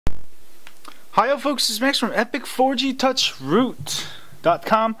Hi folks, it's Max from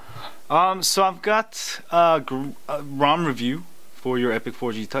Epic4GTouchRoot.com. So I've got a ROM review for your Epic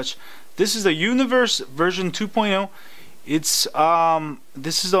 4G Touch. This is the Universe version 2.0. It's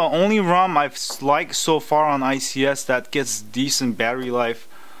this is the only ROM I've liked so far on ICS that gets decent battery life.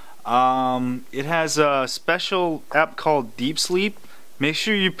 It has a special app called Deep Sleep. Make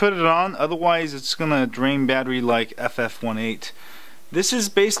sure you put it on, otherwise it's gonna drain battery like FF13. This is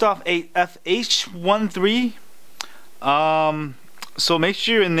based off a FH13. So make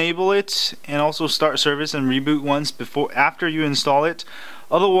sure you enable it and also start service and reboot once after you install it.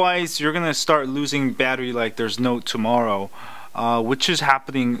 Otherwise you're gonna start losing battery like there's no tomorrow, which is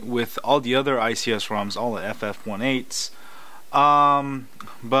happening with all the other ICS ROMs, all the FF18s.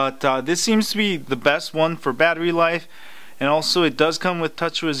 But this seems to be the best one for battery life, and also it does come with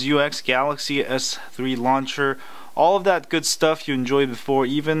TouchWiz UX, Galaxy S3 launcher, all of that good stuff you enjoyed before,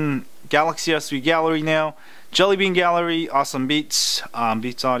 even Galaxy S3 Gallery now, Jelly Bean Gallery, Awesome Beats,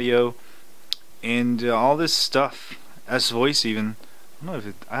 Beats Audio, and all this stuff. S Voice even. I don't know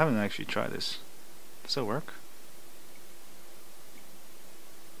if I haven't actually tried this. Does it work?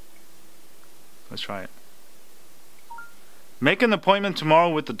 Let's try it. Make an appointment tomorrow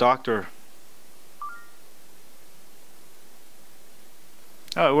with the doctor.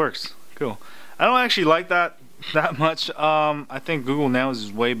 Oh, it works. Cool. I don't actually like that much. I think Google Now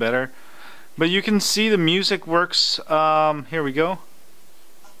is way better. But you can see the music works. Here we go.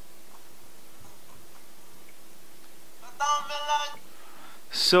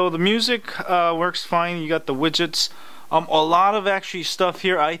 So the music works fine. You got the widgets. A lot of actually stuff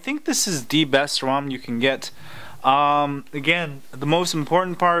here. I think this is the best ROM you can get. Again, the most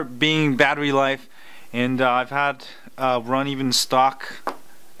important part being battery life. And I've had run even stock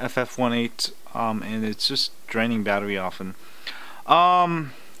FF18, and it's just draining battery often.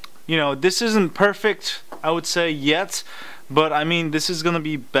 You know, this isn't perfect, I would say, yet, but I mean, this is gonna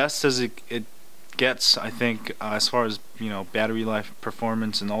be best as it gets, I think, as far as, you know, battery life,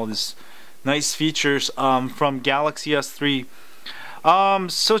 performance, and all these nice features from Galaxy S3.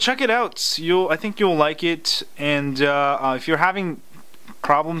 So check it out. I think you'll like it, and if you're having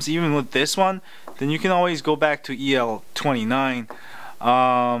problems even with this one, then you can always go back to EL29.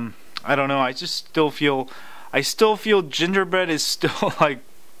 I don't know, I still feel Gingerbread is still like,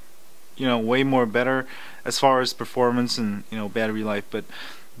 you know, way more better as far as performance and, you know, battery life, but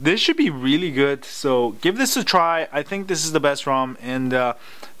this should be really good. So give this a try. I think this is the best ROM, and the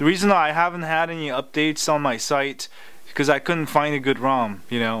reason I haven't had any updates on my site because I couldn't find a good ROM,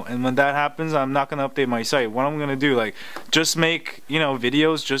 you know, and when that happens, I'm not gonna update my site. What I'm gonna do, like, just make, you know,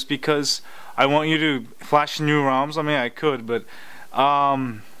 videos just because I want you to flash new ROMs. I mean, I could, but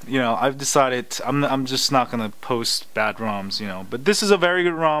you know, I've decided I'm just not gonna post bad ROMs, you know. But this is a very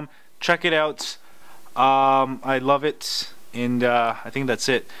good ROM. Check it out. I love it, and I think that's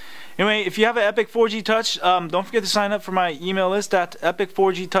it. Anyway, if you have an Epic 4G Touch, don't forget to sign up for my email list at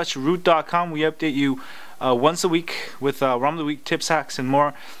Epic4GTouchRoot.com. We update you once a week with ROM of the Week tips, hacks, and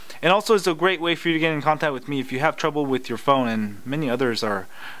more. And also, it's a great way for you to get in contact with me if you have trouble with your phone, and many others are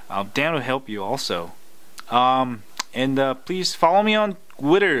down to help you also. And please follow me on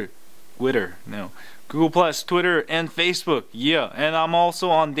GooglePlus, Twitter, and Facebook. Yeah, and I'm also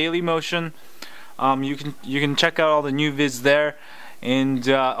on Dailymotion. You can check out all the new vids there, and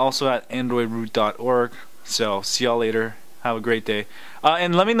also at androidroot.org. So see y'all later. Have a great day,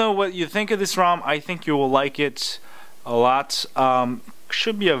 and let me know what you think of this ROM. I think you will like it a lot.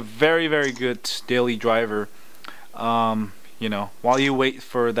 Should be a very, very good daily driver. You know, while you wait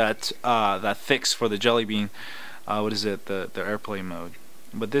for that fix for the Jelly Bean. What is it? The airplane mode.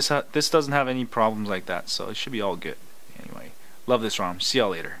 But this doesn't have any problems like that, so it should be all good. Anyway, love this ROM. See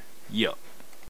y'all later. Yo.